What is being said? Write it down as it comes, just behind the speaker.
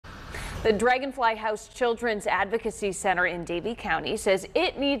The Dragonfly House Children's Advocacy Center in Davie County says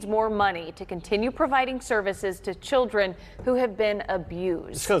it needs more money to continue providing services to children who have been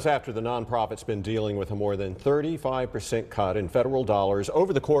abused. This comes after the nonprofit's been dealing with a more than 35% cut in federal dollars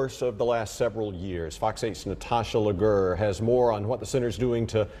over the course of the last several years. Fox 8's Natasha Lagur has more on what the center's doing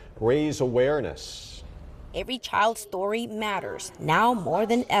to raise awareness. Every child's story matters, now more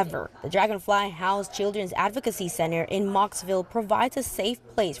than ever. The Dragonfly House Children's Advocacy Center in Mocksville provides a safe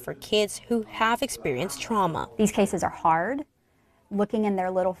place for kids who have experienced trauma. These cases are hard. Looking in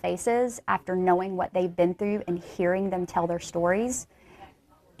their little faces after knowing what they've been through and hearing them tell their stories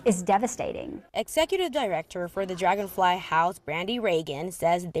is devastating. Executive Director for the Dragonfly House, Brandy Reagan,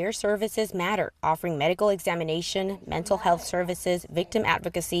 says their services matter, offering medical examination, mental health services, victim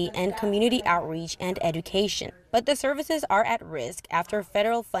advocacy, and community outreach and education. But the services are at risk after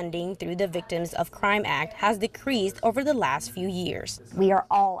federal funding through the Victims of Crime Act has decreased over the last few years. We are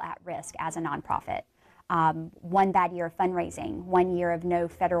all at risk as a nonprofit. One bad year of fundraising, 1 year of no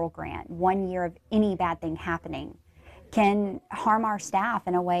federal grant, 1 year of any bad thing happening can harm our staff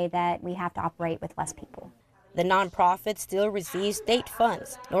in a way that we have to operate with less people. The nonprofit still receives state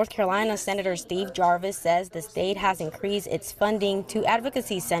funds. North Carolina Senator Steve Jarvis says the state has increased its funding to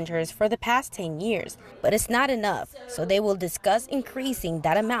advocacy centers for the past 10 years, but it's not enough, so they will discuss increasing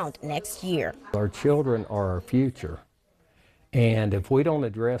that amount next year. Our children are our future, and if we don't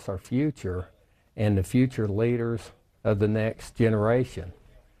address our future and the future leaders of the next generation,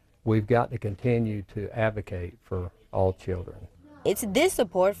 we've got to continue to advocate for all children. It's this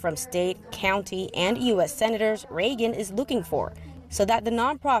support from state, county, and U.S. senators Reagan is looking for so that the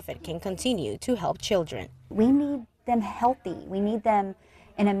nonprofit can continue to help children. We need them healthy. We need them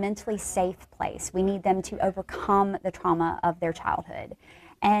in a mentally safe place. We need them to overcome the trauma of their childhood.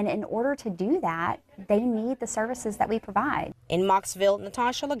 And in order to do that, they need the services that we provide. In Mocksville,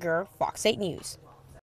 Natasha Lagur, Fox 8 News.